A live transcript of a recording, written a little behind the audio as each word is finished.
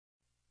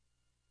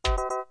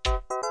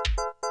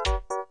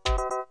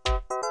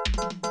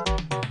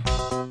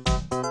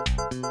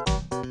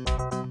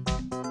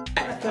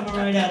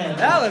right out of it.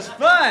 That was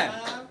fun.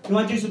 You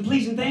want to do some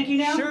please and thank you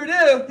now? Sure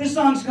do. This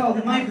song's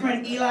called My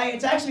Friend Eli.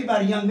 It's actually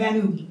about a young man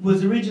who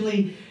was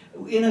originally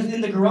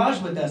in the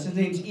garage with us. His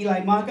name's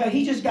Eli Maka.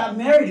 He just got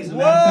married, as a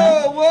matter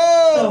of fact.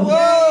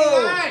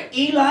 Whoa!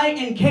 Eli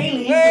and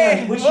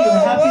Kaylee, wish you a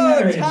happy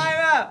marriage. Time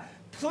out.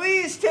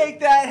 Please take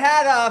that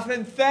hat off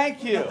and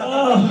thank you.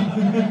 Oh.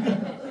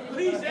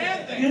 Please and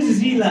thank you. This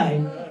is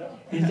Eli.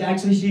 It's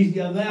actually,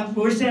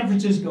 we're San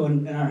Francisco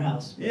in our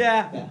house.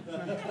 Yeah.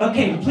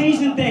 Okay,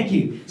 please and thank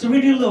you. So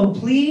we're going to do a little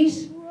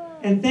please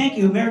and thank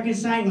you, American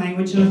Sign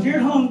Language. So if you're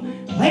at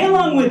home, play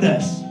along with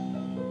us.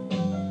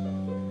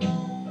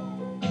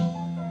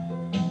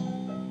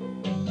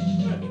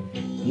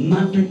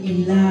 My friend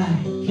Eli,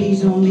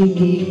 he's only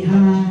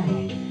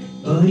knee-high,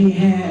 but he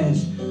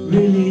has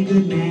really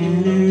good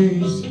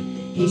manners.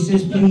 He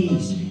says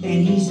please,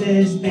 and he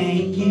says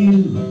thank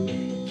you.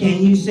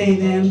 Can you say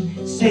them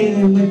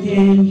with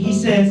him? He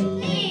says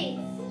please,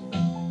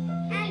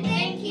 and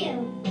thank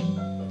you.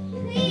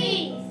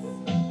 Please,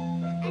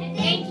 and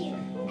thank you.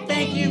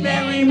 Thank you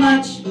very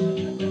much.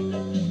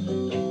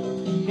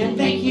 And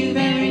thank you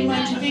very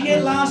much. If you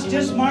get lost,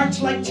 just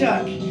march like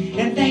Chuck.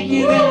 And thank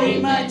you very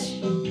much.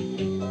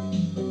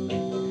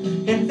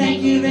 And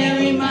thank you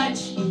very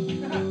much.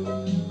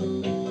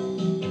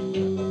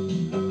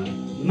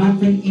 My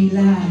friend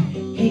Eli,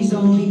 he's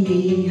only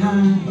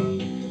knee-high,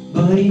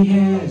 but he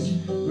has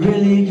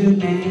really good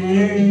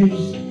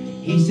manners.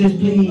 He says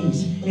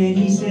please, and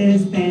he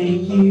says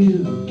thank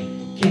you.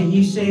 Can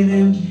you say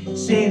them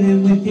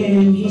with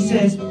him? He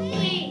says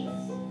please,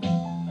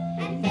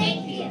 and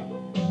thank you.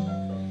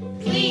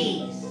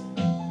 Please,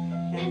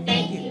 and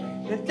thank you.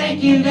 And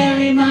thank you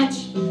very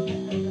much.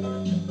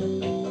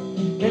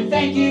 And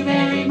thank you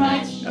very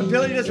much.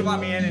 Billy doesn't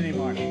want me in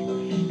anymore.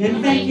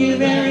 And thank you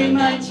very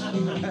much.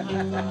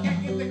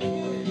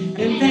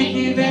 And thank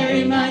you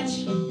very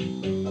much.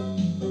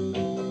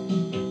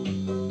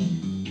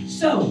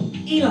 So,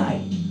 Eli,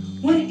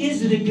 when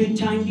is it a good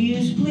time to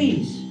use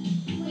please?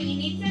 When you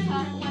need some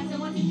help, when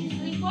someone to do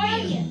something for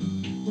you.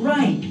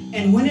 Right.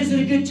 And when is it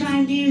a good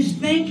time to use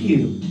thank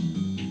you?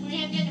 When you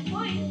have to get a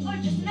point, or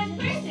just a nice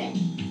person.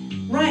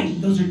 Right.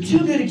 Those are two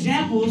good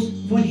examples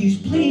of when to use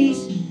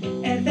please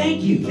and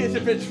thank you. It's a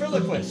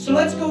ventriloquist. So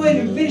let's go ahead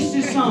and finish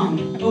this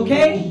song,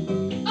 okay?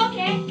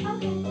 Okay.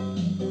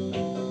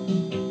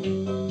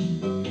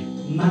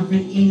 My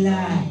friend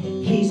Eli,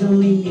 he's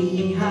only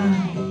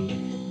knee-high,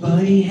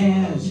 but he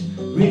has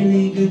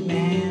really good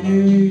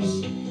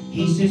manners.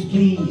 He says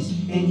please,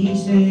 and he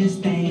says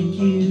thank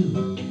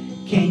you.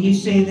 Can you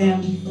say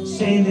them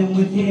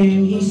with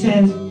him? He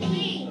says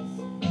Please,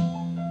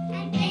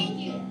 and thank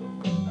you.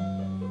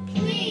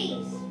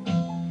 Please,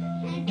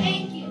 and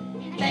thank you.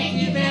 And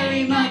thank you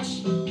very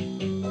much.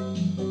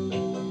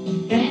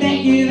 And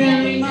thank you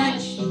very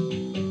much.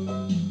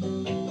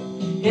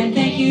 And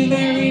thank you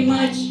very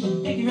much.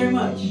 Thank you very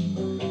much.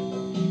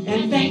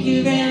 And thank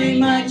you very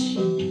much.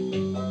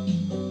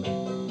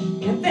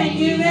 And thank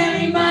you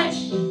very much.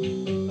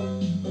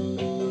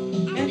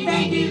 And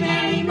thank you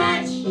very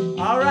much.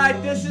 All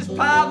right, this is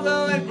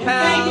Pablo and Pals.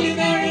 Thank you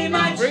very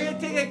much. We're going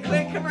to take a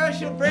quick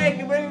commercial break,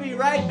 and we're going to be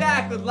right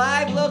back with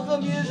live local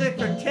music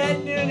for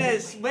Ted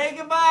Nunes. Wave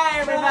goodbye,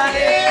 everybody.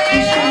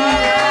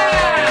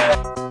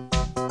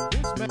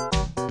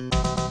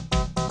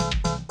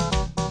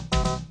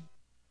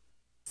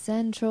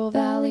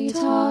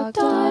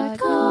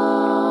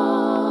 CentralValleyTalk.com